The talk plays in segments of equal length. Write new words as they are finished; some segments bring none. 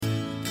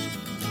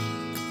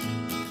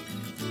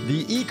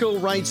The Eco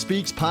Right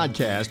Speaks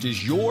podcast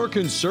is your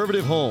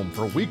conservative home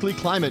for weekly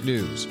climate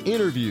news,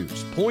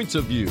 interviews, points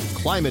of view,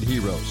 climate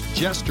heroes,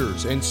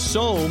 jesters, and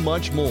so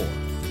much more.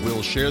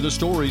 We'll share the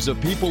stories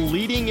of people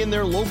leading in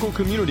their local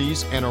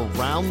communities and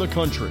around the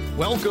country.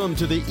 Welcome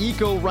to the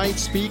Eco Right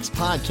Speaks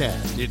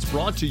podcast. It's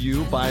brought to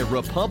you by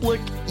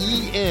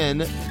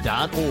republicen.org.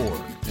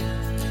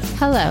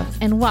 Hello,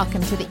 and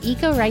welcome to the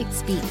Eco Right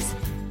Speaks,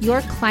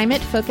 your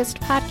climate-focused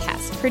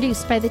podcast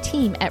produced by the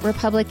team at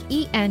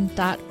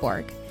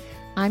republicen.org.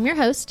 I'm your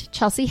host,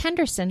 Chelsea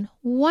Henderson,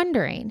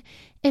 wondering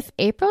if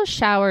April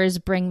showers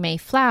bring May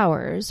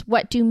flowers,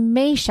 what do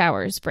May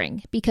showers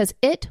bring? Because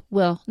it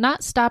will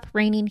not stop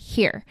raining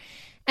here.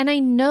 And I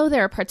know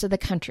there are parts of the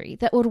country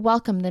that would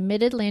welcome the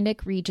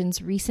Mid-Atlantic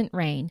region's recent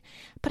rain,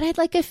 but I'd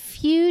like a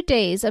few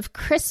days of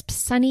crisp,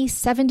 sunny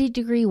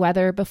 70-degree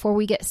weather before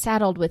we get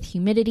saddled with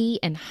humidity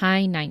and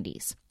high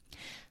 90s.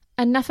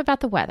 Enough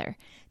about the weather.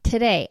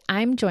 Today,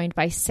 I'm joined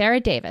by Sarah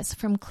Davis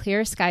from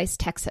Clear Skies,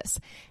 Texas,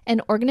 an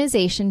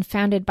organization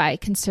founded by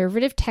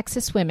conservative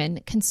Texas women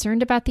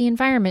concerned about the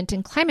environment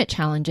and climate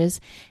challenges,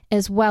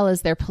 as well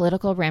as their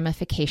political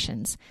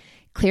ramifications.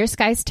 Clear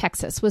Skies,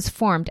 Texas was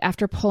formed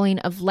after polling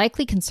of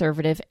likely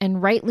conservative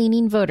and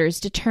right-leaning voters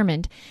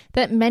determined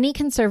that many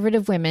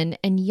conservative women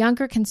and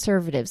younger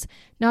conservatives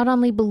not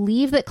only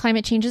believe that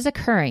climate change is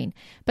occurring,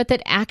 but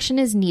that action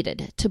is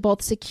needed to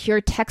both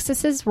secure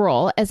Texas's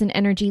role as an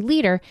energy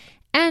leader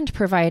and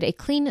provide a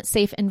clean,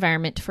 safe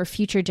environment for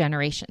future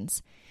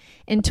generations.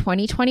 In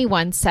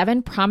 2021,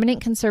 7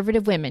 prominent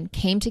conservative women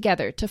came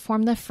together to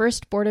form the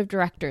first board of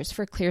directors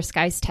for Clear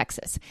Skies,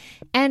 Texas,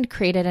 and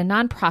created a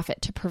nonprofit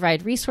to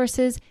provide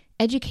resources,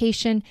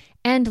 education,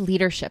 and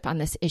leadership on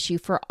this issue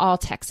for all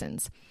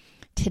Texans.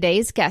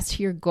 Today's guest,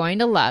 who you're going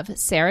to love,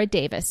 Sarah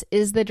Davis,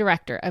 is the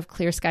director of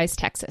Clear Skies,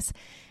 Texas.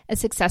 A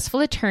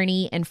successful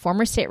attorney and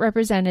former state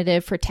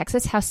representative for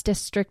Texas House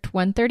District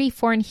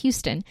 134 in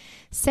Houston,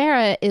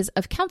 Sarah is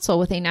of counsel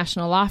with a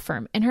national law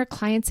firm, and her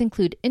clients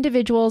include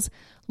individuals,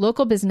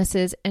 local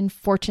businesses, and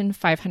Fortune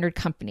 500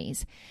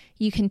 companies.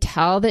 You can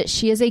tell that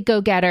she is a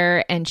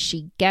go-getter and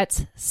she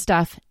gets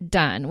stuff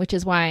done, which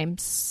is why I'm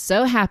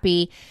so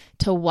happy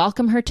to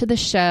welcome her to the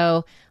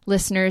show.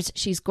 Listeners,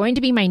 she's going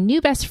to be my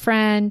new best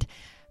friend.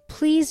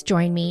 Please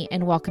join me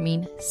in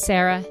welcoming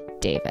Sarah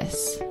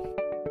Davis.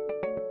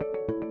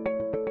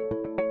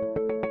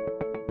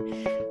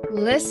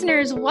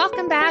 Listeners,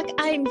 welcome back.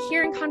 I'm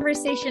here in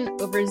conversation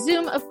over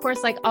Zoom, of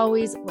course, like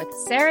always, with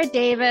Sarah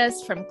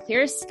Davis from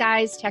Clear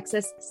Skies,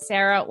 Texas.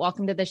 Sarah,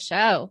 welcome to the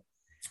show.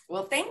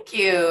 Well, thank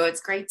you.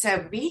 It's great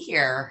to be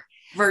here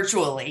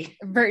virtually.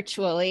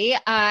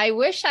 I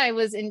wish I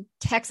was in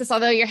Texas,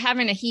 although you're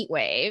having a heat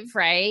wave,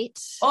 right?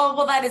 Oh,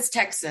 well, that is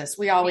Texas.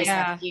 We always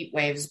have heat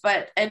waves,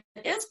 but it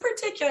is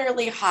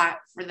particularly hot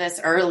for this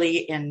early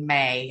in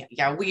May.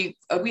 Yeah, we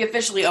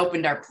officially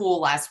opened our pool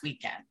last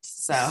weekend.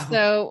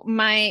 So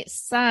my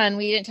son,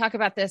 we didn't talk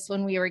about this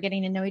when we were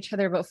getting to know each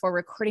other before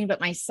recording, but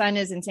my son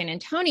is in San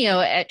Antonio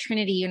at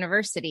Trinity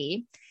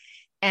University.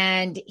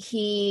 And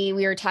we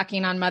were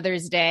talking on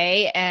Mother's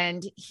Day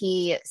and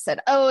he said,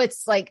 oh,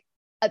 it's like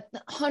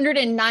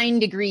 109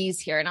 degrees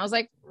here. And I was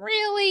like,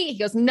 really? He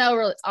goes, no,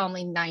 really, it's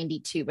only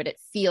 92, but it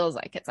feels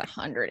like it's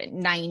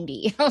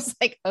 190. I was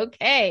like,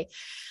 okay.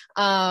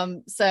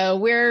 So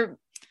we're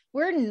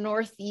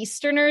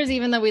Northeasterners,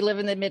 even though we live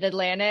in the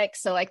Mid-Atlantic.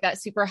 So like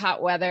that super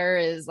hot weather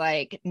is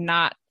like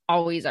not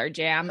always our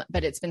jam,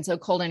 but it's been so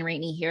cold and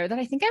rainy here that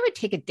I think I would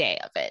take a day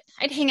of it.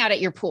 I'd hang out at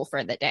your pool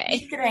for the day.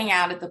 You could hang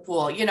out at the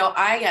pool. You know,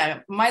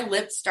 my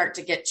lips start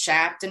to get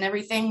chapped and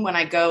everything when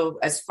I go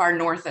as far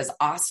north as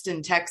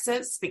Austin,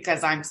 Texas,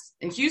 because I'm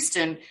in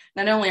Houston.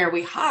 Not only are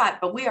we hot,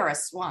 but we are a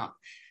swamp.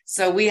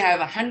 So we have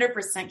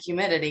 100%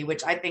 humidity,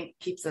 which I think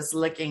keeps us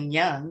looking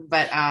young,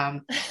 but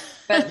our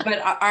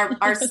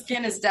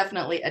skin is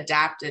definitely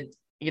adapted,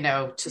 you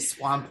know, to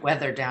swamp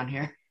weather down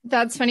here.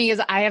 That's funny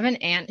because I have an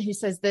aunt who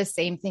says the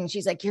same thing.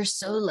 She's like, you're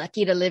so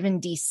lucky to live in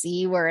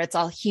DC where it's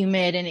all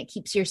humid and it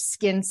keeps your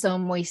skin so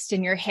moist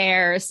in your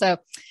hair. So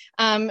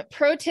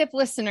pro tip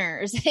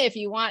listeners, if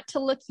you want to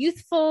look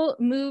youthful,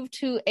 move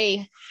to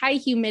a high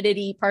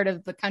humidity part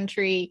of the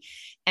country.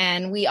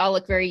 And we all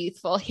look very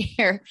youthful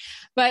here.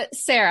 But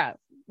Sarah,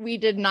 we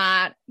did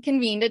not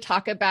convene to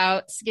talk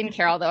about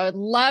skincare, although I would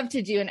love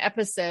to do an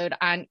episode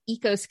on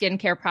eco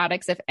skincare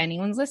products if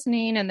anyone's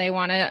listening and they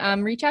want to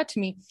reach out to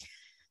me.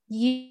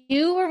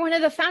 You were one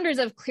of the founders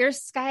of Clear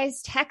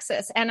Skies,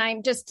 Texas. And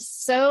I'm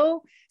just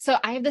so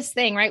I have this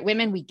thing, right?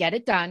 Women, we get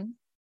it done.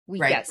 We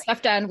get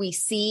stuff done. We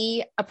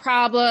see a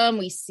problem.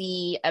 We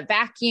see a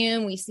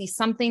vacuum. We see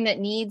something that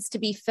needs to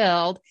be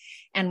filled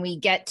and we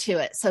get to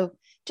it. So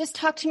just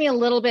talk to me a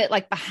little bit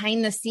like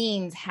behind the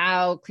scenes,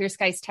 how Clear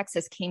Skies,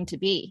 Texas came to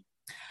be.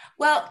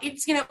 Well,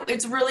 it's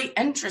really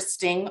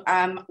interesting.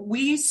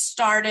 We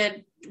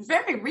started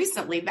very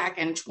recently back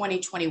in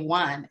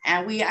 2021,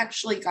 and we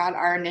actually got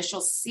our initial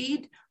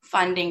seed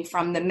funding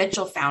from the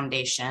Mitchell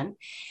Foundation.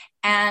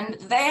 And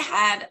they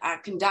had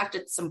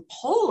conducted some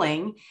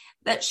polling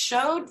that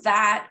showed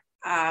that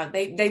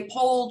they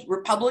polled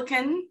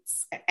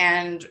Republicans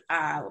and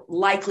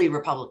likely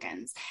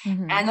Republicans.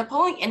 Mm-hmm. And the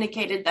polling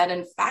indicated that,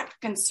 in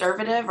fact,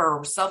 conservative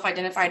or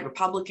self-identified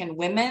Republican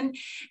women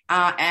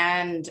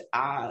and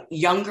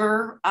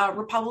younger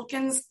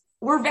Republicans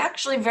were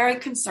actually very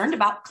concerned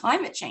about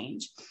climate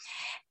change.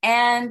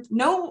 And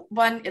no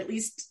one, at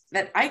least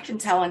that I can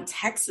tell in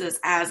Texas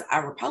as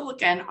a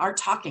Republican, are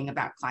talking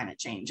about climate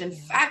change. In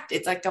fact,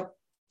 it's like a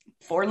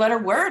 4-letter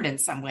word in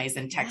some ways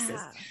in Texas.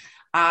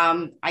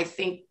 I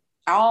think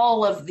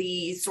all of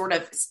the sort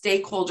of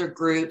stakeholder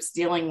groups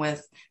dealing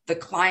with the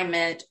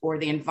climate or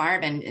the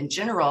environment in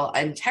general,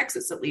 in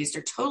Texas at least,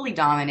 are totally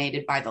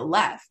dominated by the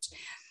left.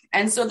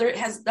 And so there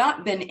has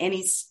not been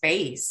any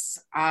space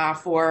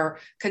for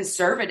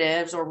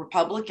conservatives or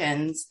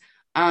Republicans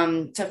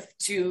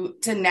to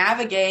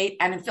navigate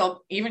and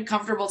feel even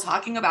comfortable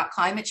talking about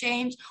climate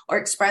change or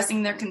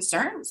expressing their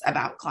concerns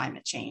about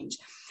climate change.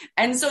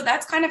 And so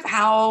that's kind of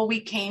how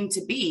we came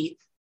to be.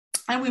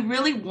 And we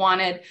really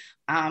wanted,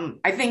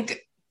 I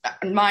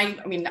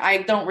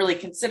don't really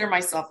consider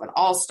myself an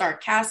all-star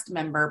cast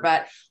member,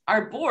 but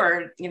our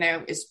board,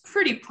 is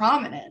pretty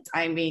prominent.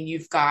 I mean,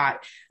 you've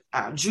got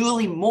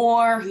Julie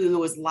Moore, who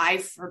was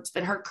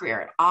spent her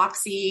career at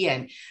Oxy,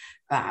 and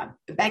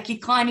Becky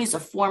Klein, who's a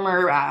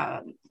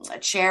former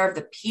chair of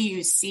the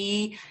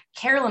PUC,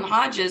 Carolyn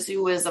Hodges,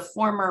 who was a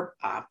former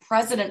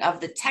president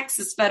of the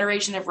Texas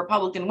Federation of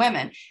Republican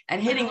Women.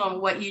 And hitting on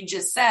what you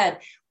just said,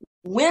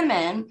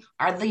 women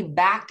are the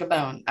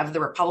backbone of the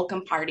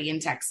Republican Party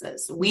in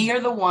Texas. We are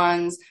the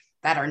ones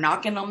that are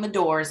knocking on the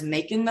doors,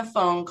 making the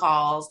phone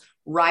calls,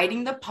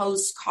 writing the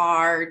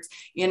postcards,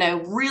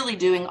 really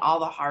doing all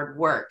the hard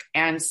work.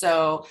 And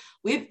so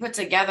we've put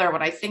together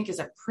what I think is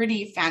a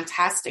pretty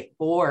fantastic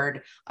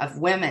board of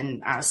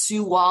women.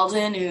 Sue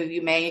Walden, who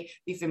you may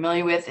be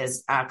familiar with,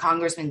 is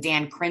Congressman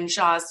Dan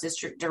Crenshaw's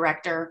district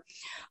director.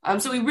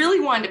 So we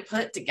really wanted to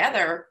put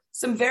together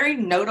some very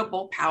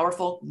notable,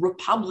 powerful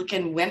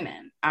Republican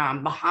women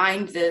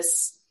behind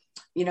this,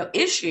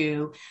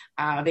 issue,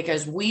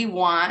 because we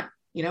want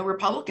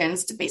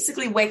Republicans to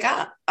basically wake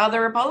up,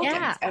 other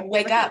Republicans, and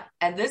wake up.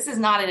 And this is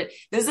not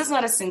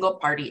a single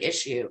party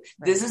issue.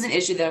 Right. This is an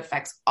issue that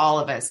affects all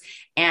of us.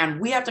 And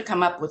we have to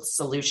come up with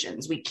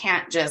solutions. We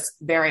can't just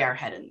bury our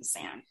head in the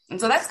sand.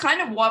 And so that's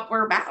kind of what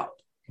we're about.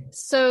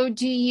 So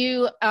do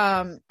you,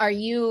 are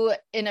you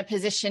in a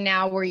position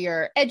now where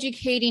you're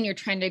educating, you're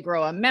trying to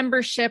grow a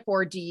membership,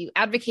 or do you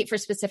advocate for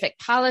specific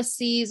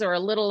policies, or a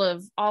little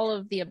of all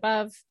of the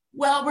above?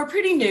 Well, we're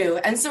pretty new.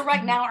 And so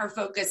right now our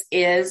focus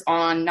is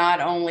on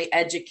not only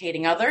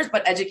educating others,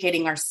 but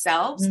educating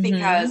ourselves,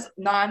 because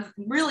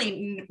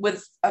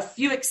with a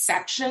few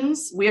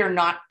exceptions, we are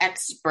not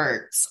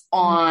experts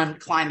on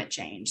climate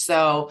change.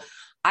 So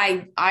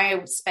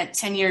I spent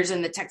 10 years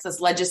in the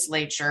Texas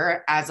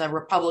legislature as a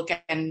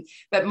Republican,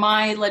 but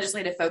my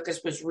legislative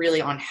focus was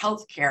really on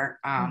healthcare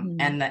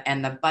and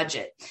the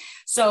budget.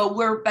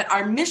 But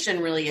our mission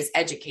really is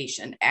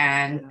education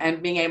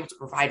and being able to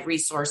provide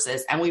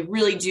resources. And we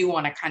really do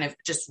want to kind of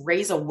just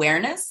raise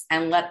awareness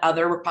and let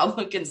other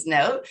Republicans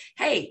know,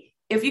 hey,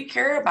 if you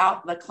care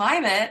about the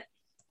climate,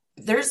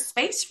 there's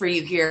space for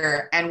you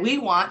here, and we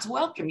want to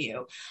welcome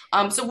you.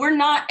 So we're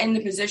not in the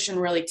position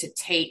really to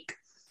take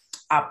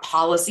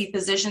policy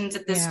positions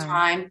at this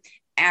time.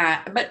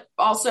 But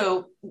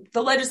also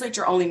the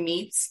legislature only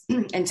meets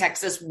in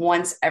Texas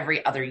once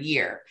every other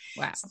year.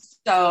 Wow.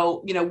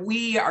 So,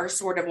 we are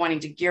sort of wanting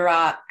to gear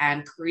up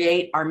and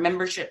create our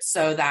membership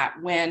so that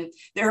when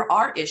there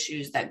are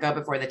issues that go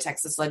before the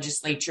Texas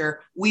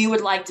legislature, we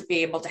would like to be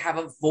able to have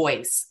a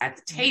voice at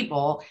the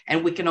table.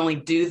 And we can only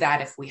do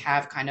that if we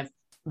have kind of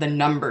the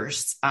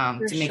numbers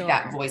to make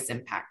that voice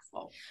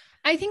impactful.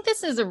 I think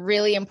this is a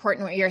really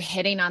important what you're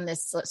hitting on,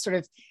 this sort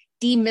of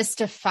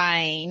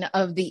demystifying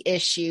of the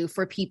issue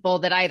for people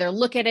that either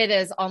look at it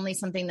as only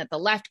something that the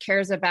left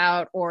cares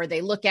about, or they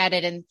look at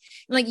it and,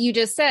 like you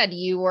just said,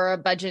 you were a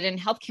budget and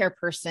healthcare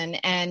person,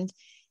 and,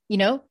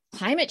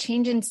 climate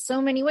change in so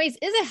many ways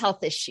is a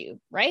health issue,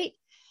 right?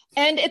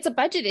 And it's a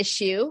budget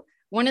issue.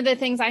 One of the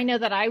things I know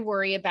that I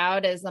worry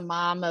about as a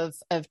mom of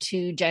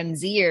 2 Gen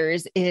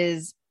Zers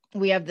is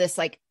we have this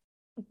like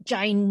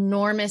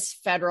ginormous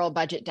federal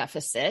budget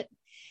deficit.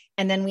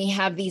 And then we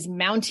have these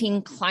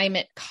mounting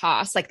climate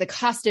costs, like the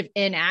cost of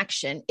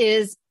inaction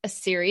is a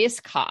serious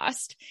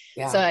cost.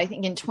 Yeah. So I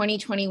think in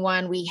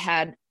 2021, we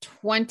had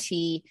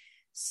 20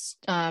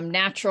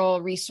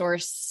 natural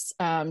resource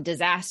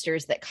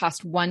disasters that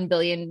cost $1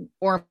 billion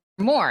or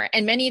more.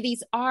 And many of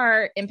these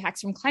are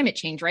impacts from climate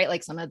change, right?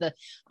 Like some of the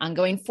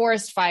ongoing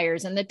forest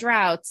fires and the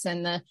droughts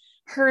and the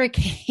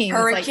hurricanes.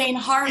 Hurricane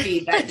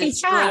Harvey that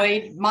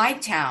destroyed my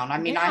town. I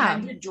mean, I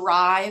had to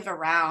drive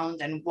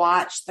around and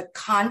watch the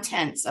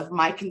contents of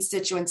my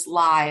constituents'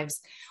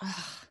 lives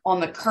on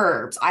the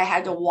curbs. I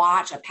had to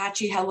watch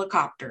Apache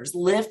helicopters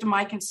lift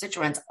my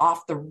constituents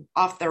off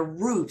their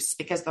roofs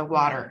because of the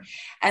water.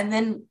 And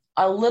then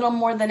a little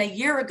more than a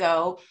year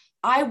ago,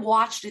 I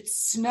watched it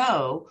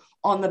snow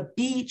on the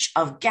beach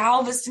of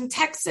Galveston,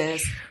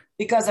 Texas,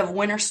 because of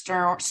Winter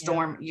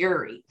Storm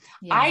Uri.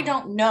 Yeah. I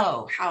don't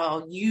know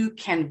how you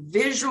can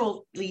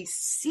visually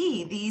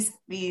see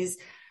these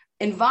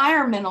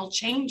environmental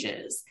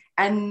changes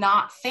and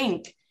not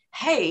think,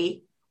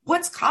 hey,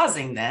 what's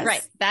causing this?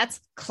 Right. That's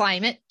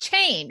climate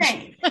change.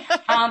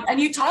 And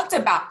you talked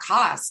about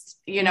cost,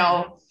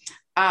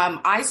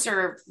 I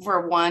served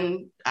for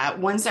one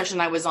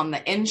session. I was on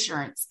the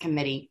insurance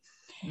committee,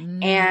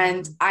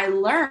 and I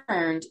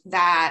learned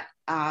that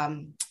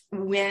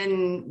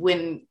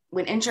when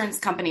insurance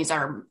companies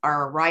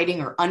are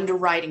writing or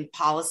underwriting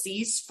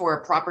policies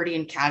for property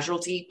and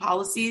casualty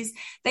policies,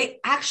 they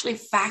actually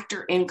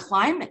factor in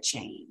climate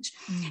change.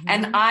 Mm-hmm.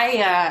 And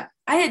I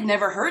had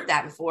never heard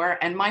that before.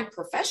 And my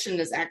profession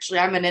is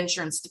I'm an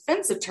insurance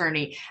defense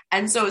attorney.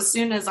 And so as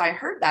soon as I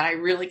heard that, I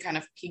really kind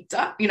of peaked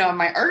up,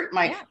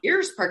 my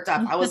ears perked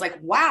up. I was like,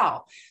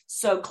 wow.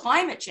 So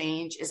climate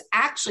change is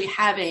actually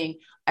having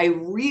a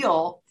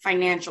real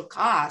financial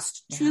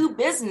cost to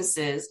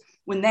businesses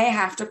when they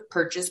have to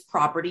purchase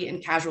property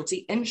and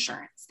casualty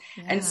insurance.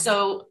 Yeah. And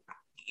so,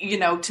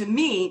 to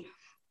me,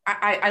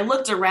 I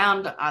looked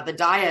around the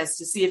dais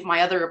to see if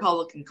my other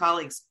Republican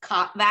colleagues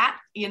caught that,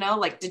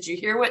 did you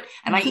hear what?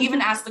 And I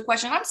even asked the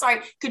question, I'm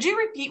sorry, could you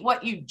repeat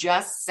what you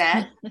just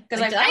said? Because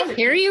did I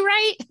hear you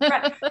right?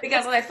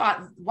 Because I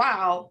thought,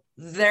 wow,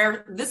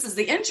 this is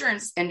the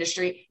insurance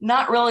industry,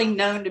 not really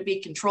known to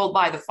be controlled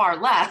by the far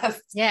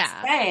left,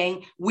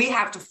 saying we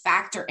have to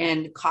factor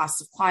in the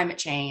costs of climate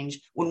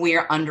change when we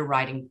are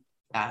underwriting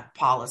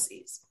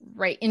policies.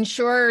 Right.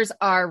 Insurers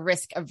are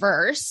risk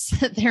averse.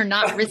 They're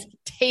not risk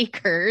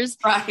takers.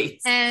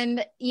 Right.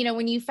 And,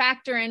 when you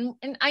factor in,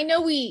 and I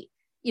know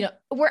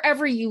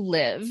wherever you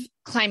live,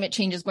 climate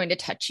change is going to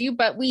touch you,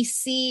 but we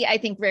see, I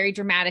think, very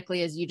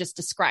dramatically, as you just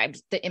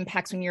described, the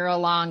impacts when you're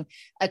along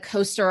a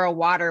coast or a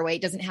waterway.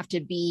 It doesn't have to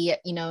be,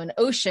 an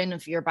ocean.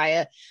 If you're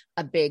by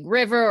a big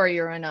river or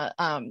you're in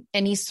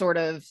any sort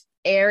of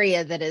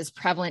area that is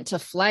prevalent to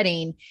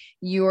flooding,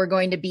 you are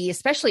going to be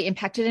especially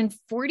impacted. And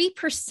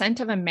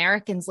 40% of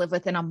Americans live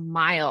within a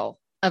mile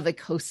of a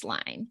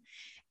coastline.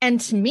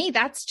 And to me,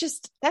 that's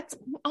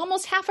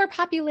almost half our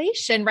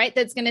population, right?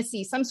 That's going to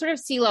see some sort of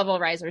sea level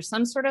rise or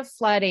some sort of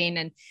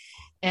flooding.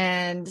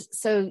 And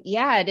so,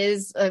 it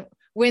is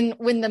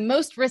when the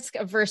most risk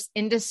averse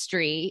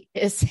industry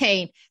is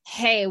saying,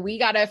 hey, we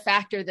got to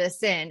factor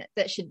this in,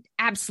 that should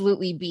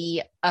absolutely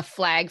be a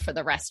flag for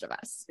the rest of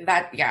us.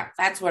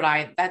 That's what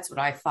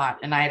I thought.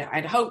 And I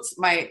had hoped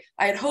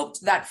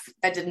that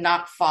did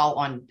not fall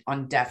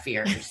on deaf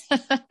ears.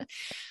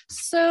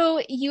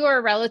 So you are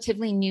a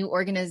relatively new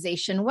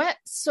organization. What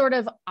sort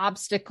of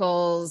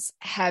obstacles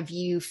have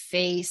you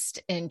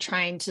faced in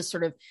trying to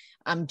sort of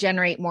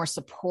generate more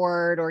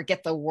support or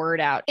get the word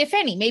out? If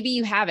any, maybe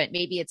you haven't,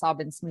 maybe it's all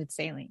been smooth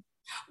sailing.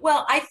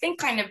 Well, I think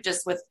kind of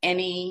just with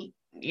any,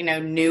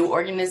 new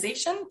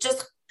organization,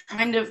 just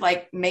kind of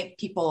like make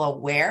people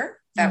aware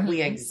that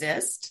we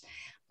exist.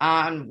 We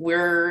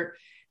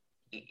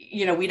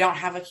don't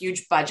have a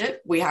huge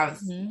budget. We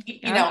have,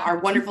 our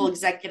wonderful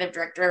executive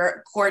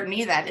director,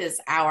 Courtney, that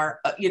is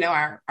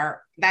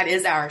that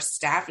is our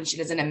staff, and she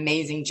does an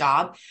amazing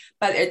job,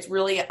 but it's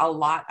really a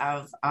lot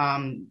of,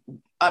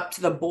 up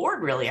to the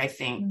board, really, I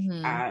think,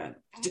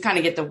 to kind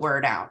of get the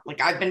word out.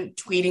 Like I've been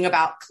tweeting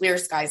about Clear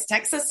Skies,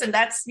 Texas, and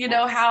that's,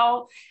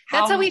 how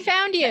that's how we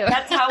found you.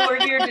 That's how we're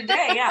here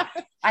today. Yeah.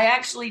 I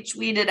actually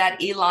tweeted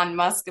at Elon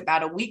Musk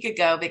about a week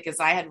ago because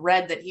I had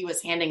read that he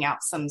was handing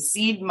out some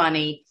seed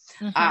money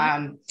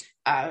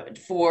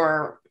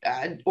for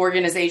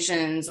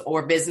organizations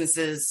or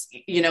businesses,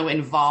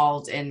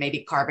 involved in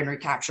maybe carbon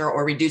recapture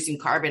or reducing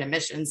carbon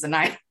emissions. And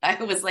I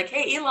was like,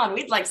 hey, Elon,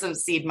 we'd like some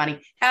seed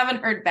money.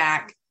 Haven't heard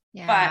back.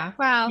 Yeah. But,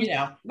 well,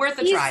 worth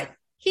a try.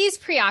 He's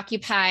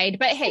preoccupied,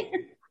 but hey,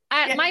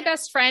 my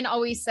best friend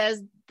always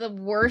says the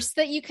worst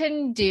that you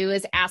can do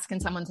is ask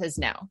and someone says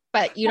no,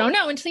 but you don't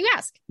know until you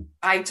ask.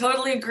 I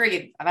totally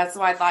agreed. That's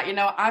why I thought,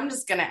 I'm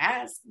just going to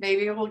ask.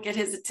 Maybe we'll get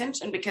his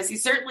attention because he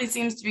certainly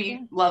seems to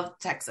love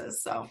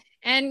Texas. So,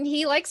 and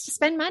he likes to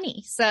spend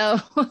money. So,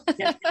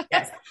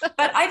 yes.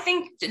 But I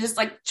think just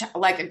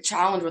like a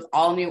challenge with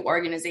all new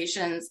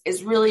organizations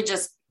is really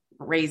just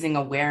raising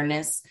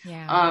awareness.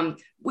 Yeah.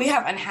 We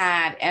haven't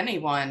had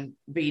anyone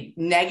be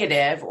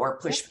negative or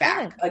push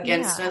back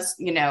against us,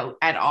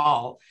 at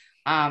all.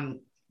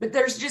 But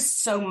there's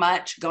just so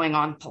much going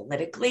on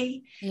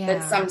politically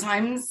that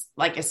sometimes,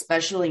 like,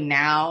 especially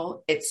now,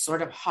 it's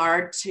sort of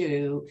hard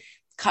to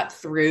cut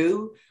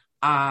through,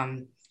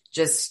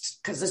 just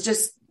because it's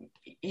just,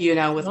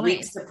 with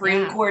weak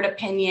Supreme Court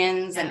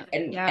opinions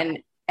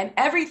and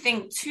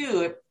everything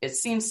too. It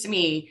seems to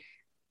me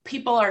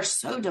people are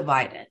so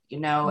divided,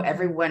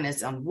 everyone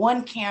is on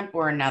one camp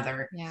or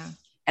another. Yeah.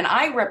 And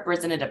I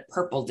represented a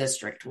purple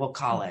district, we'll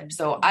call it.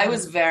 So I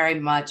was very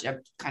much a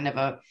kind of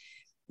a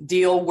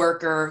deal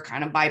worker,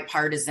 kind of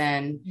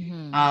bipartisan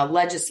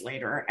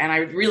legislator. And I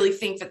really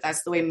think that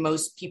that's the way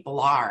most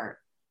people are.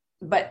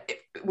 But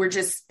we're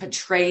just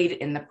portrayed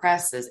in the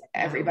press as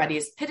everybody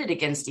is pitted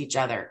against each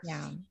other.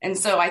 Yeah. And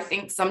so I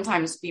think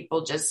sometimes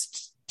people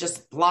just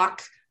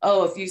block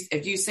oh,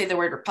 if you say the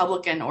word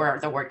Republican or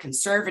the word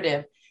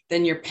conservative,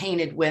 then you're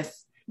painted with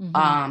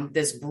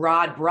this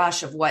broad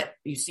brush of what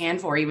you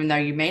stand for, even though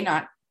you may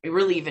not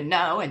really even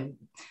know. And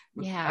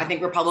I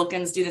think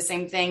Republicans do the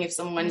same thing. If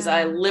someone's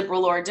a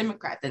liberal or a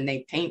Democrat, then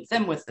they paint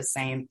them with the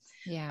same,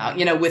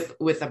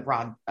 with a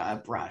broad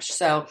brush.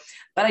 So,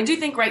 but I do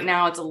think right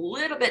now it's a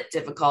little bit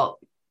difficult,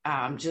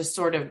 just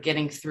sort of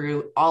getting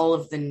through all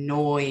of the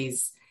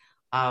noise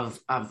of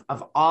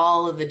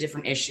all of the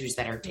different issues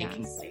that are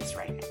taking place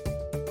right now.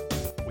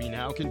 We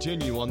now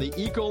continue on the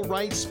Eco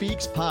Right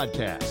Speaks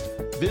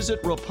podcast.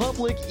 Visit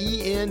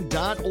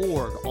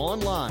republicen.org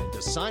online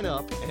to sign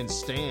up and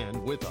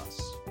stand with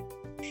us.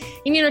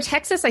 And,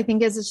 Texas, I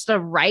think, is just a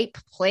ripe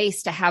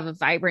place to have a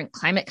vibrant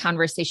climate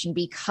conversation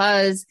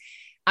because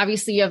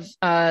obviously you have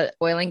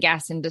oil and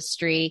gas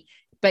industry,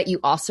 but you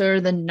also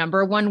are the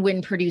number one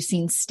wind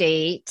producing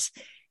state.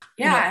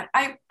 Yeah,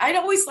 I'd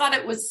always thought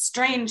it was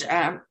strange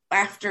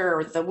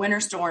after the winter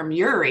storm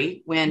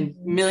Uri, when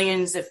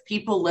millions of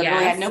people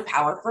literally had no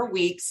power for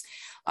weeks.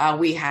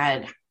 We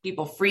had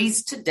people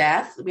freeze to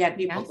death. We had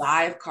people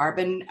die of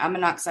carbon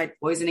monoxide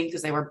poisoning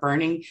because they were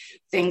burning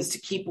things to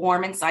keep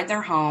warm inside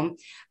their home.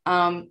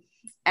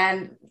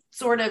 And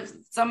sort of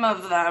some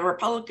of the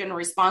Republican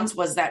response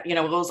was that,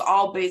 it was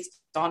all based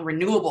on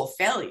renewable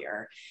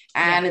failure.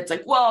 And it's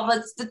like, well,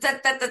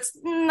 that's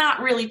not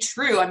really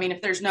true. I mean,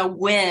 if there's no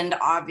wind,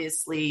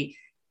 obviously,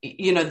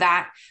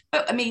 but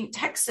I mean,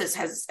 Texas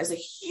as a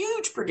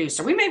huge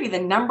producer, we may be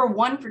the number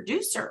one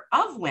producer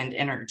of wind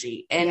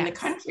energy in the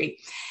country.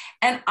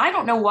 And I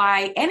don't know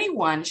why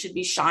anyone should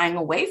be shying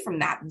away from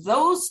that.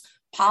 Those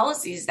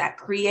policies that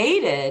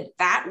created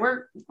that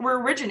were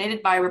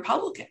originated by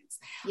Republicans.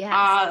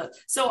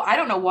 So I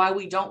don't know why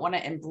we don't want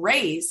to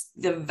embrace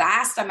the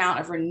vast amount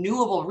of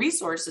renewable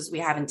resources we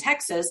have in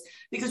Texas,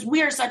 because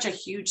we are such a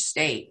huge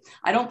state.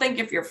 I don't think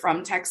if you're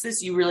from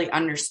Texas, you really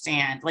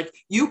understand. Like,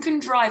 you can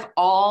drive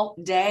all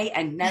day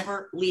and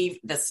never leave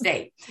the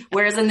state.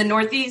 Whereas in the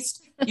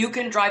Northeast, you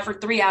can drive for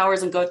 3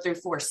 hours and go through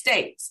 4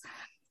 states.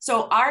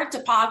 So our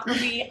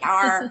topography,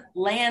 our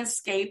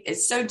landscape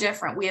is so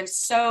different. We have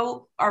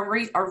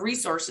our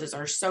resources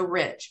are so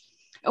rich.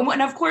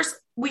 And of course,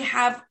 we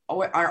have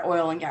our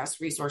oil and gas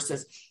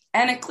resources.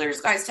 And at Clear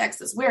Skies,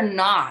 Texas, we're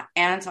not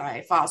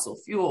anti-fossil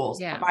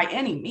fuels by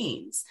any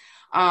means.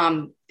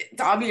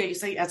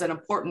 Obviously, as an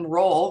important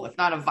role, if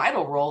not a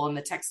vital role in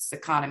the Texas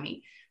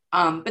economy.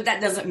 But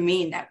that doesn't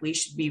mean that we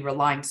should be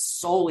relying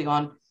solely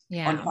on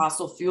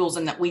fossil fuels,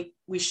 and that we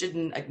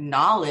shouldn't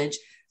acknowledge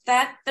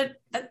that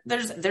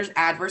there's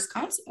adverse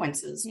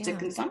consequences to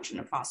consumption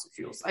of fossil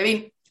fuels. I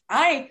mean,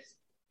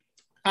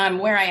 I'm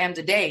where I am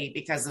today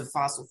because of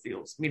fossil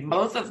fuels. I mean,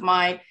 both of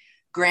my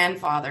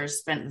grandfathers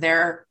spent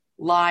their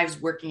lives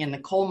working in the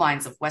coal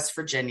mines of West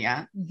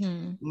Virginia.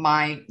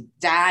 My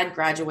dad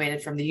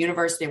graduated from the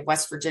University of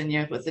West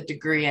Virginia with a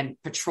degree in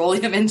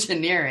petroleum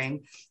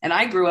engineering. And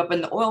I grew up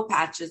in the oil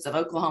patches of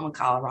Oklahoma,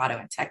 Colorado,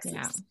 and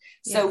Texas.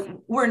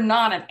 So we're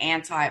not an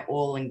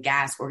anti-oil and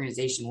gas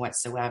organization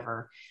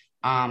whatsoever.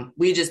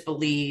 We just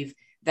believe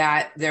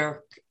that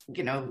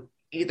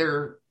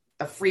either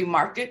a free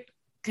market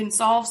can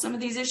solve some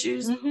of these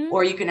issues,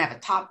 or you can have a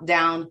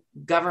top-down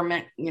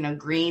government,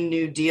 Green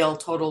New Deal,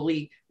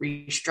 totally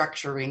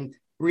restructuring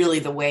really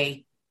the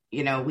way,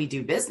 we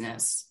do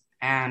business.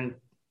 And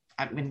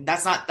I mean,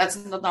 that's not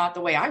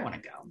the way I want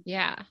to go.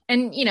 Yeah.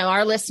 And,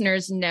 our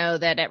listeners know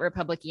that at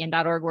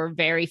republican.org, we're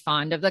very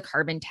fond of the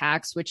carbon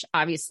tax, which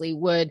obviously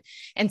would,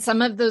 and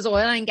some of those oil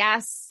and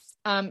gas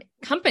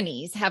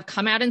companies have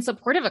come out in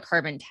support of a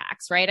carbon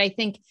tax, right? I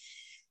think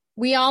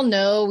we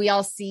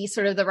all see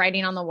sort of the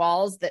writing on the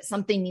walls that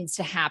something needs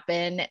to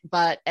happen.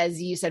 But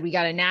as you said, we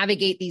got to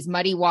navigate these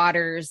muddy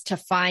waters to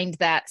find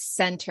that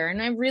center.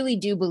 And I really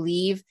do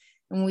believe,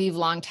 and we've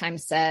long time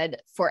said,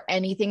 for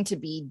anything to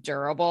be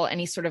durable,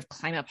 any sort of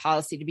climate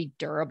policy to be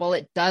durable,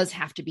 it does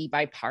have to be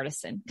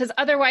bipartisan, because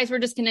otherwise we're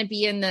just going to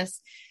be in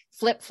this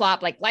flip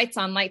flop, like lights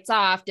on, lights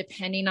off,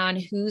 depending on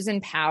who's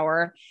in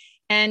power.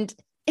 And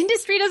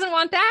industry doesn't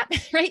want that,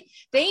 right?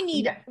 They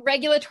need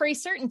regulatory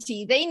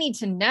certainty. They need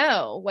to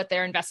know what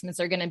their investments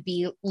are going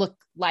to look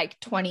like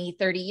 20,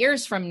 30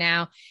 years from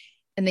now.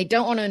 And they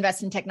don't want to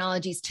invest in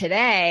technologies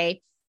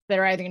today that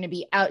are either going to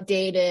be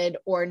outdated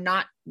or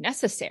not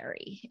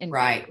necessary in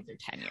 5 or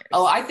 10 years.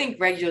 Oh, I think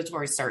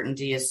regulatory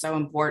certainty is so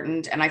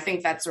important. And I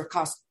think that's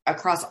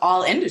across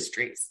all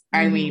industries.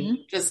 I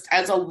mean, just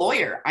as a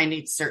lawyer, I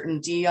need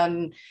certainty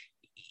on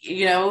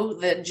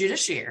the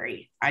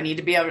judiciary. I need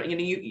to be able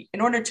to,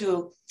 in order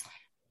to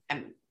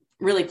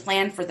really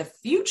plan for the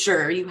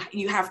future,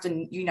 you have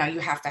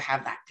to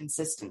have that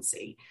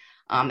consistency.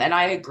 And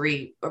I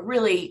agree, but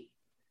really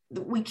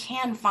we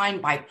can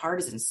find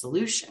bipartisan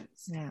solutions.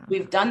 Yeah.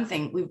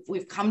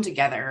 We've come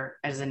together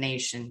as a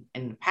nation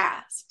in the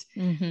past,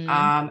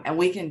 and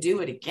we can do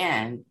it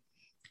again.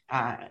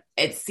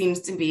 It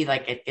seems to be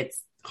like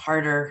it's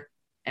harder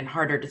and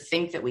harder to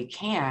think that we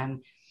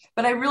can.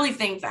 But I really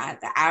think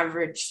that the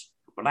average,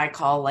 what I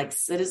call like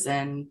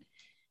citizen,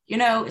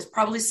 is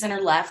probably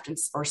center left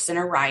or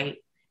center right.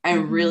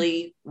 And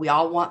really, we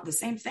all want the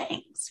same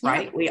things,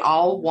 right? Yeah. We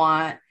all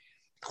want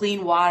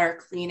clean water,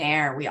 clean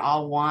air. We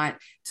all want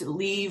to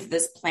leave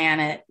this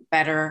planet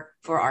better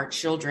for our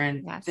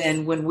children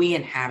than when we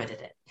inhabited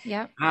it.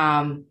 Yeah.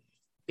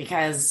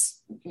 Because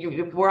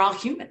we're all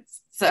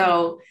humans.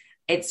 So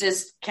it's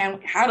just,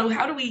 how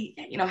do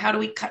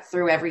we cut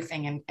through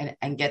everything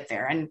and get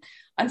there? And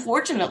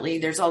unfortunately,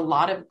 there's a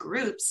lot of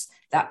groups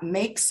that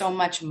make so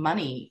much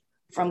money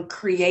from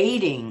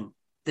creating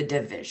the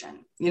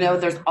division.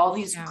 There's all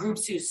these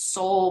groups whose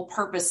sole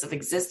purpose of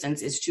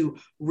existence is to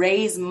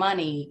raise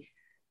money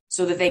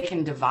so that they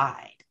can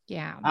divide.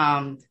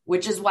 Yeah.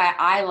 Which is why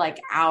I like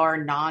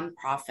our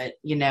nonprofit,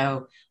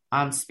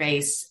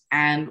 space.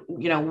 And,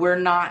 we're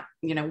not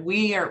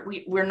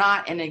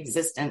in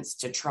existence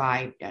to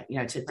try,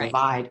 to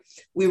divide.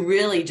 We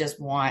really just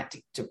want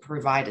to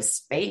provide a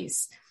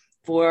space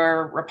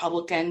for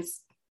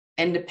Republicans,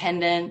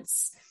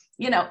 independents,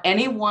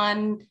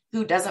 anyone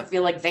who doesn't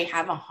feel like they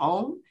have a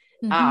home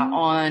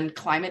on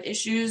climate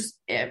issues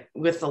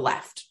with the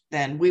left.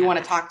 Then we want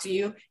to talk to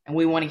you and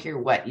we want to hear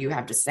what you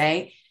have to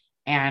say.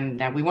 And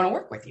we want to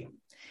work with you.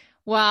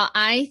 Well,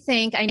 I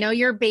know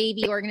you're a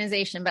baby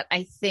organization, but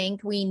I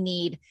think we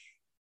need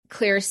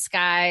clear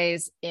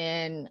skies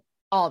in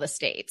all the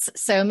states.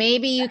 So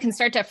maybe you can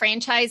start to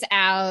franchise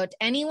out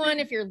anyone,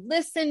 if you're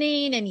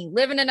listening and you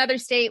live in another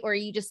state where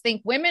you just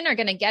think women are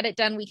going to get it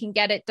done, we can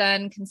get it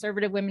done,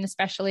 conservative women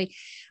especially.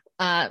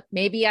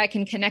 Maybe I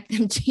can connect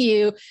them to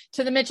you,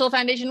 to the Mitchell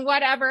Foundation,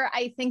 whatever.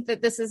 I think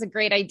that this is a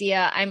great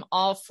idea. I'm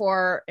all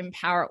for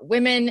empowered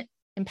women,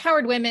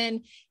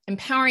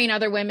 empowering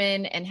other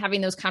women and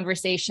having those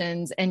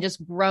conversations and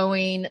just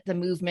growing the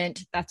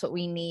movement. That's what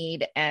we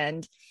need.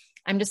 And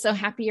I'm just so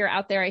happy you're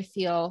out there. I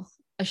feel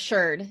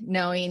assured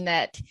knowing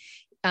that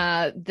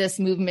this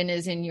movement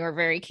is in your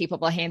very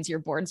capable hands, your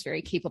board's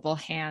very capable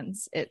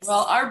hands.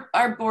 Well,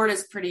 our board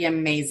is pretty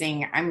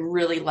amazing. I'm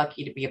really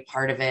lucky to be a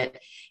part of it.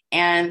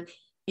 And,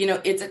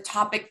 it's a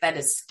topic that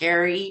is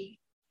scary,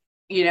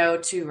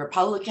 to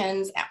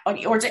Republicans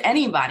or to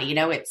anybody,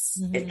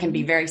 it can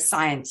be very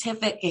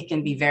scientific. It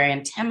can be very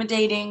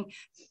intimidating,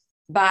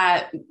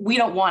 but we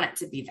don't want it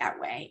to be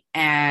that way.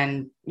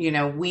 And,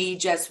 we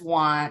just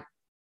want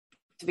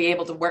to be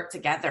able to work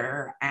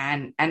together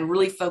and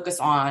really focus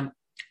on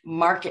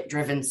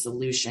market-driven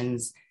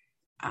solutions,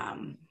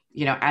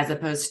 as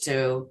opposed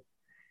to,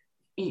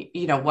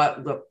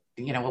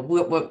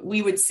 what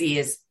we would see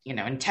is,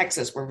 in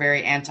Texas, we're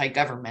very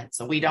anti-government.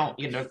 So we don't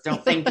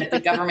think that the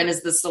government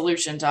is the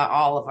solution to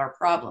all of our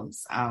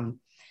problems.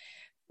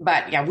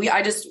 But yeah,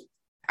 I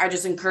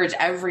just encourage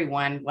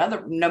everyone,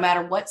 no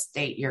matter what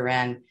state you're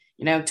in,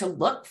 to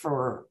look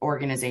for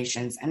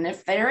organizations. And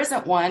if there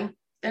isn't one,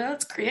 then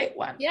let's create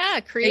one. Yeah,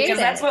 create because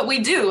that's what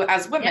we do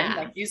as women,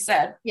 like you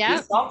said. Yeah,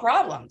 we solve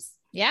problems.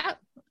 Yeah,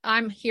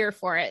 I'm here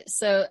for it.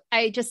 So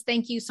I just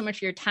thank you so much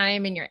for your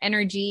time and your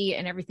energy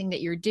and everything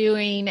that you're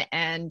doing.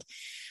 And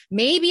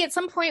maybe at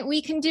some point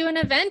we can do an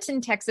event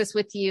in Texas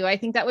with you. I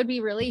think that would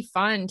be really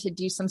fun to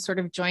do some sort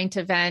of joint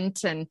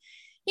event. And,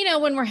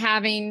 when we're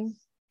having,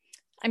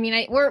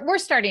 we're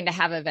starting to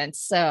have events,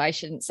 so I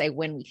shouldn't say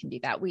when we can do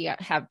that. We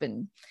have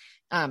been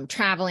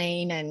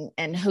traveling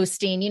and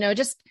hosting,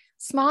 just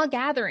small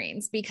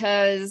gatherings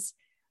because,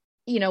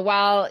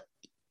 while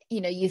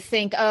you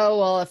think, oh,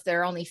 well, if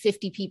there are only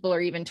 50 people or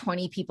even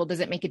 20 people,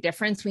 does it make a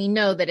difference? We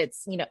know that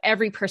it's,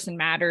 every person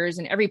matters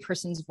and every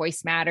person's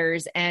voice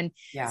matters. And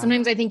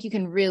sometimes I think you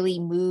can really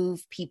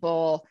move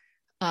people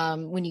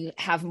when you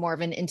have more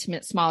of an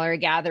intimate, smaller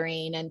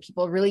gathering and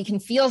people really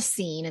can feel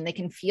seen and they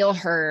can feel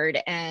heard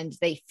and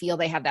they feel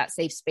they have that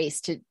safe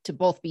space to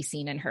both be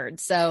seen and heard.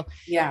 So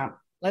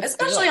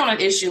especially on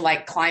an issue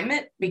like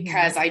climate,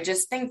 because I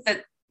just think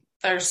that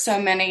there's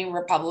so many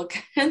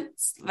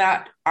Republicans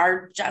that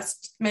are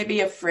just maybe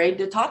afraid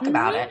to talk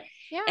about it.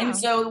 Yeah. And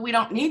so we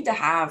don't need to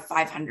have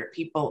 500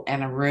 people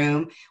in a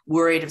room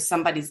worried if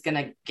somebody's going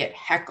to get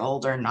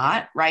heckled or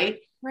not. Right.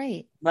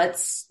 Right.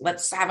 Let's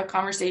have a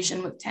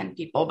conversation with 10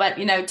 people. But,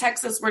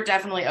 Texas, we're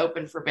definitely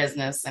open for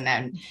business.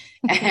 And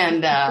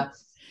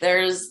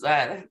there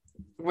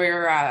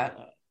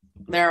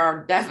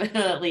are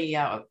definitely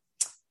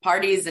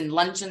parties and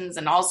luncheons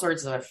and all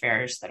sorts of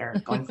affairs that are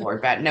going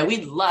forward. But no,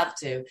 we'd love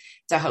to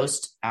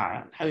host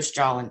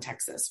y'all in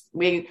Texas.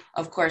 We,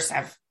 of course,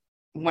 have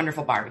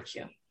wonderful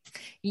barbecue.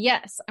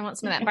 Yes, I want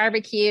some of that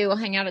barbecue. We'll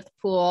hang out at the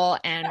pool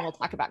and we'll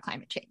talk about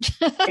climate change.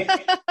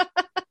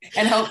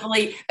 And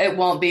hopefully it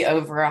won't be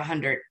over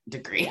 100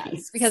 degrees.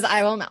 Yes, because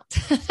I will melt.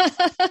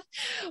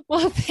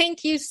 Well,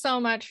 thank you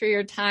so much for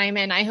your time.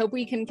 And I hope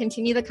we can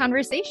continue the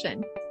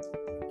conversation.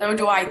 So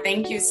do I.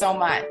 Thank you so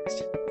much.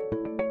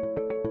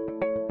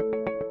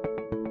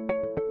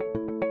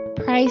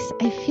 Price,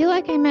 I feel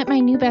like I met my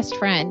new best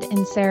friend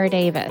in Sarah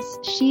Davis.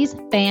 She's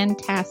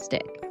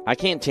fantastic. I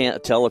can't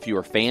tell if you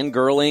were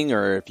fangirling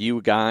or if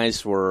you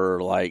guys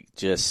were like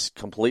just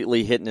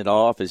completely hitting it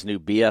off as new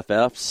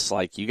BFFs.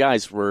 Like you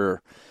guys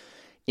were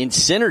in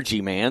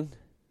synergy, man.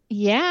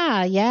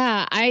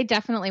 Yeah. I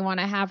definitely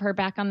want to have her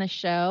back on the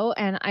show.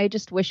 And I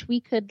just wish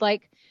we could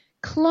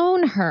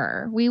clone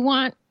her. We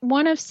want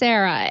one of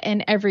Sarah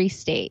in every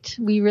state.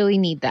 We really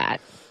need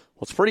that.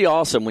 Well, it's pretty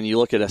awesome when you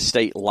look at a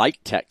state like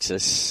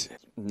Texas.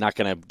 I'm not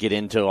going to get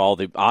into all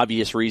the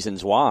obvious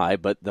reasons why,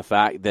 but the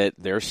fact that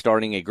they're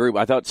starting a group.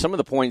 I thought some of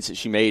the points that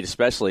she made,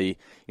 especially,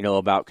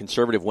 about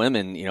conservative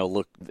women,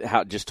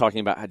 just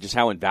talking about just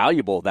how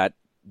invaluable that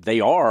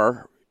they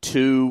are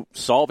to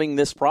solving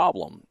this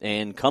problem,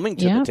 and coming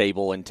to the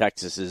table in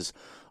Texas is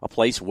a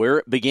place where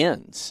it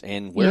begins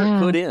and where it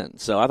could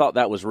end. So I thought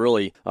that was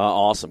really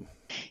awesome.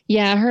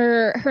 Yeah,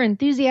 her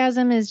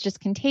enthusiasm is just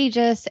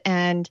contagious,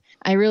 and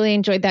I really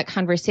enjoyed that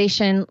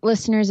conversation.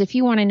 Listeners, if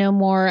you want to know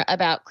more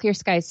about Clear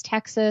Skies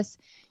Texas,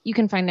 you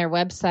can find their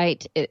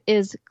website. It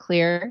is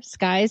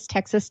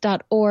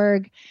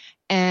clearskiestexas.org,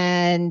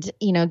 and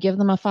give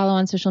them a follow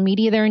on social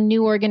media. They're a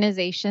new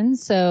organization,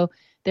 so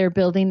they're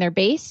building their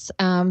base,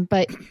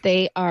 but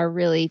they are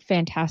really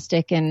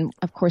fantastic, and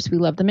of course, we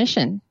love the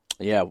mission.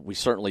 Yeah, we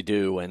certainly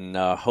do, and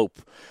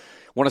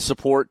want to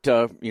support,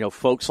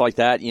 folks like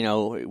that.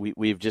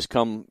 We've just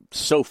come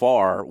so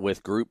far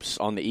with groups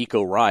on the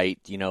eco-right,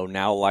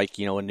 now like,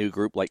 a new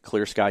group like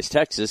Clear Skies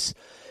Texas,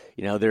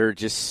 there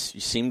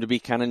just seem to be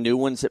kind of new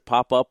ones that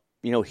pop up,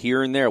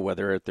 here and there,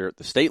 whether they're at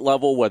the state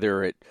level,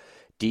 whether at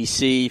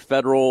DC,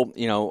 federal,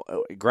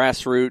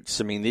 grassroots.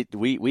 I mean,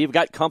 we've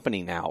got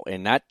company now,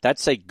 and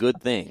that's a good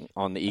thing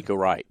on the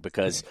eco-right,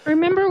 because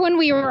remember when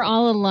we were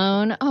all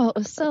alone? Oh, it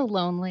was so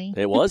lonely.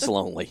 It was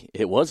lonely.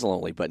 It was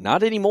lonely, but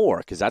not anymore,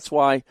 because that's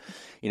why,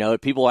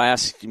 people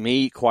ask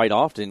me quite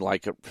often,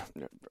 like,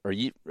 are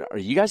you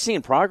guys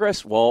seeing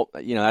progress? Well,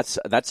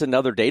 that's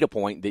another data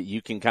point that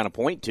you can kind of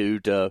point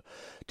to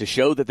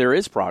show that there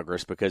is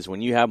progress, because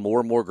when you have more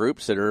and more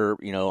groups that are,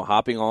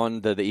 hopping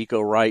on the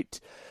eco-right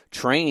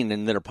train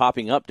and that are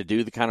popping up to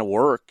do the kind of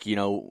work,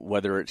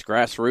 whether it's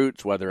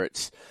grassroots, whether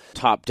it's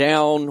top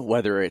down,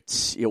 whether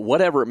it's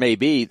whatever it may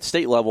be,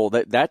 state level,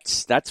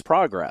 that's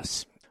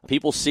progress.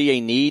 People see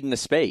a need in the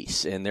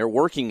space, and they're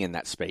working in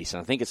that space,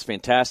 and I think it's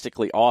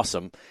fantastically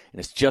awesome, and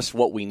it's just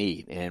what we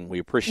need, and we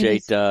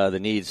appreciate the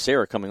need of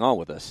Sarah coming on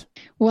with us.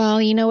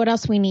 Well, you know what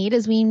else we need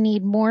is we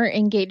need more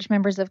engaged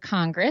members of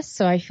Congress,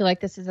 so I feel like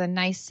this is a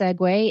nice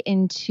segue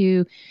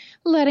into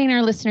letting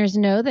our listeners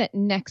know that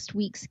next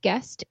week's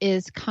guest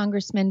is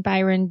Congressman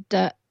Byron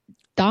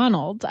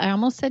Donalds. I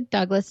almost said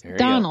Douglas.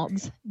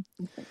 Donalds.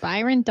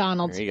 Byron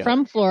Donalds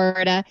from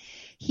Florida.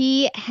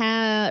 He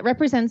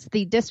represents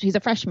the district. He's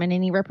a freshman,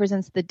 and he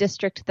represents the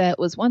district that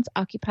was once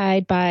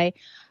occupied by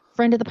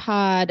friend of the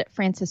pod,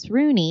 Francis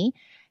Rooney.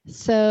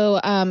 So,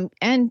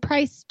 and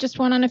Price just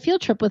went on a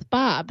field trip with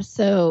Bob.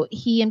 So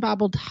he and Bob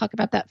will talk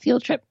about that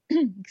field trip.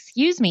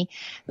 Excuse me.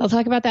 They'll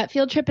talk about that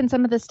field trip and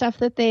some of the stuff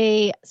that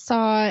they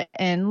saw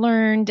and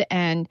learned,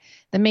 and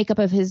the makeup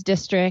of his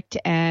district,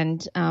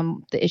 and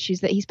the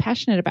issues that he's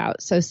passionate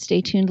about. So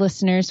stay tuned,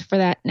 listeners, for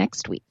that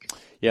next week.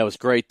 Yeah, it was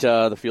great,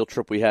 the field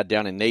trip we had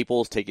down in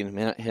Naples, taking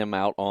him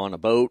out on a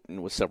boat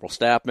and with several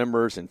staff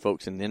members and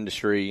folks in the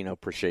industry.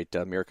 Appreciate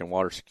American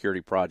Water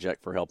Security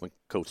Project for helping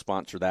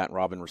co-sponsor that, and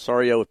Robin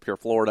Rosario with Pure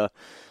Florida.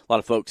 A lot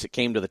of folks that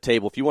came to the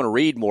table. If you want to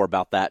read more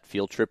about that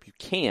field trip, you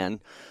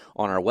can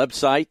on our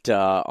website,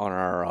 on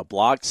our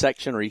blog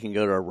section, or you can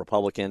go to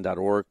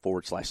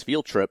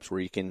republican.org/field trips, where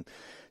you can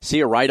see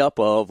a write-up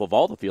of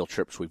all the field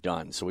trips we've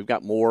done. So we've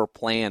got more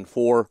planned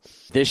for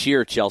this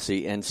year,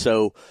 Chelsea. And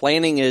so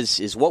planning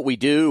is what we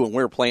do, and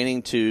we're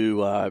planning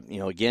to,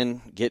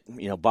 again, get,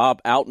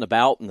 Bob out and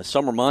about in the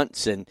summer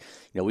months. And,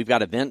 we've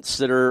got events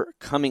that are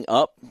coming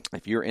up.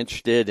 If you're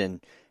interested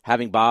in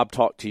having Bob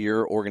talk to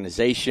your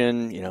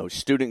organization,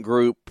 student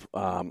group,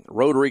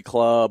 Rotary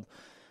Club,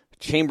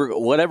 chamber,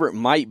 whatever it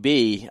might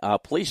be,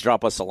 please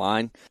drop us a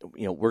line.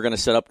 We're going to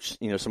set up,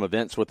 some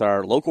events with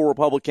our local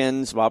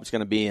Republicans. Bob's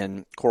going to be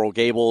in Coral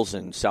Gables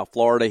in South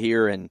Florida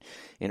here in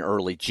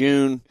early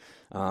June.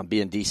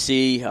 Be in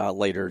D.C.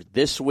 Later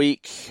this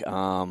week.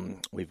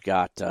 We've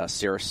got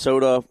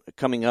Sarasota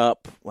coming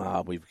up.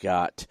 We've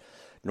got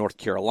North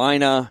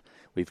Carolina.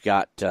 We've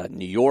got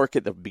New York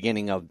at the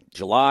beginning of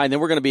July. And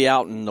then we're going to be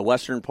out in the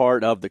western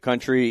part of the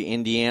country,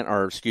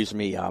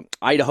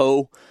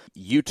 Idaho,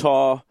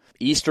 Utah,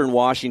 Eastern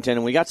Washington,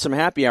 and we got some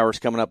happy hours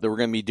coming up that we're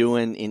going to be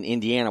doing in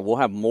Indiana. We'll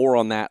have more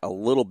on that a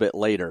little bit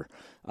later.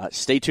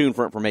 Stay tuned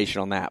for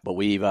information on that. But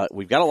we've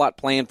got a lot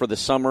planned for the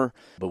summer,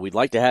 but we'd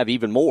like to have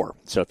even more.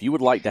 So if you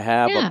would like to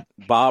have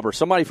Bob or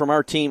somebody from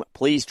our team,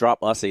 please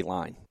drop us a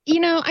line.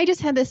 I just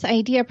had this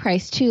idea,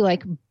 Price, too,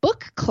 like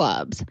book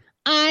clubs.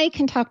 I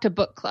can talk to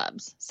book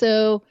clubs.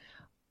 So,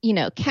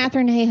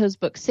 Catherine Hayhoe's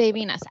book,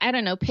 Saving Us. I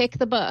don't know, pick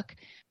the book.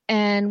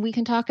 And we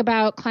can talk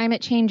about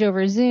climate change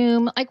over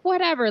Zoom, like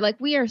whatever. Like,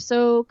 we are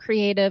so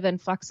creative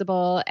and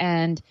flexible,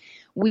 and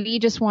we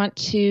just want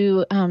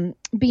to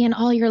be in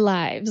all your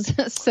lives.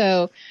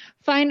 So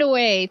find a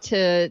way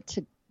to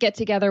get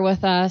together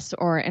with us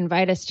or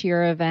invite us to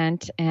your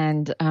event,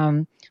 and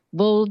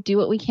we'll do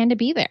what we can to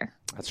be there.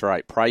 That's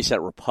right. Price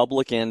at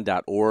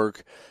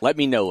republican.org. Let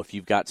me know if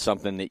you've got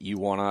something that you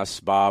want us,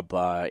 Bob,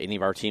 any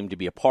of our team to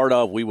be a part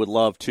of. We would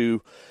love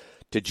to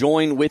to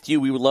join with you.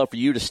 We would love for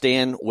you to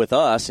stand with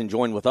us and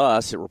join with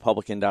us at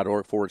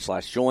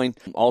republican.org/join.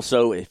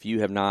 Also, if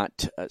you have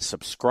not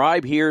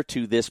subscribed here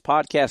to this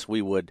podcast,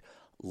 we would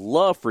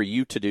love for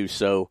you to do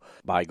so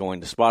by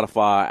going to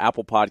Spotify,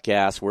 Apple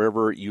Podcasts,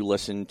 wherever you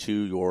listen to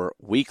your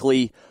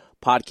weekly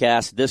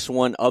podcast. This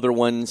one, other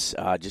ones,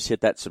 just hit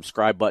that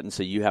subscribe button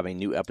so you have a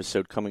new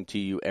episode coming to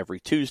you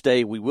every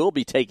Tuesday. We will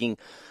be taking a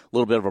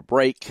little bit of a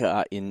break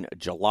in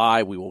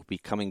July. We will be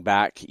coming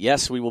back.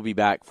 Yes, we will be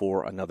back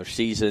for another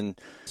season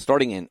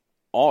starting in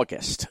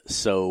August.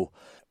 So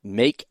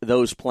make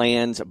those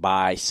plans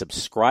by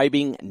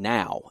subscribing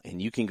now,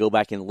 and you can go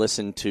back and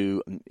listen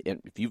to,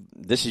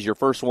 this is your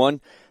first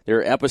one, there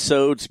are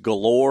episodes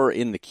galore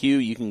in the queue.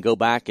 You can go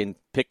back and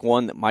pick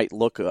one that might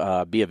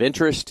be of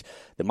interest,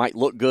 that might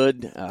look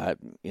good. A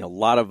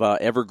lot of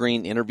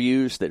evergreen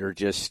interviews that are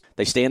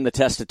they stand the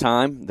test of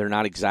time. They're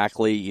not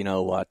exactly,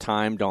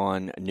 timed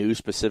on new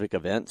specific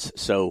events.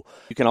 So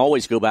you can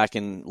always go back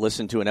and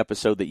listen to an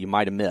episode that you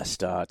might have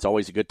missed. It's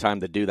always a good time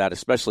to do that,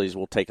 especially as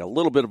we'll take a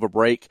little bit of a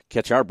break,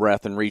 catch our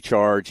breath, and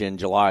recharge in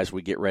July as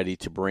we get ready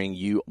to bring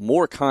you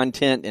more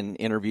content and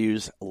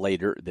interviews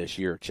later this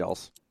year,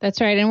 Chelsea.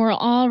 That's right. And we're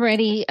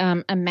already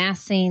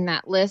amassing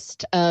that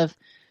list of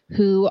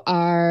who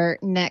our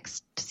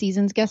next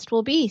season's guest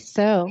will be.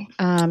 So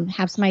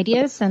have some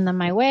ideas, send them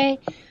my way.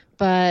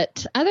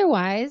 But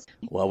otherwise...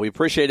 Well, we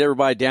appreciate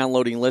everybody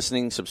downloading,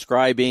 listening,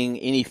 subscribing,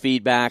 any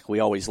feedback. We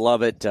always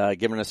love it,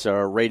 giving us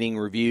a rating,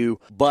 review.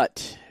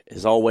 But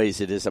as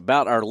always, it is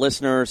about our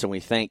listeners, and we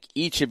thank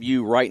each of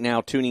you right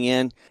now tuning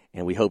in.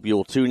 And we hope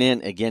you'll tune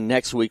in again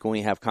next week when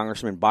we have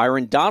Congressman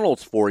Byron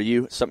Donalds for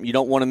you. Something you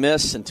don't want to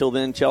miss. Until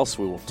then,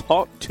 Chelsea, we will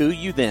talk to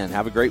you then.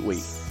 Have a great week.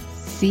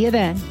 See you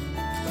then.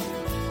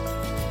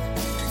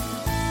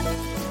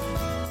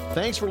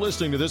 Thanks for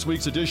listening to this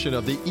week's edition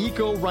of the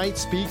Eco Right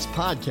Speaks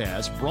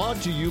podcast,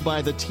 brought to you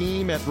by the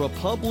team at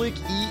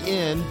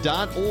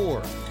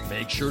republicen.org.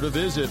 Make sure to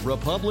visit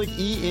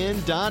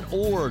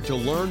republicen.org to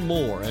learn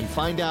more and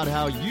find out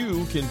how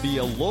you can be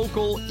a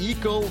local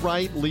Eco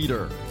Right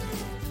leader.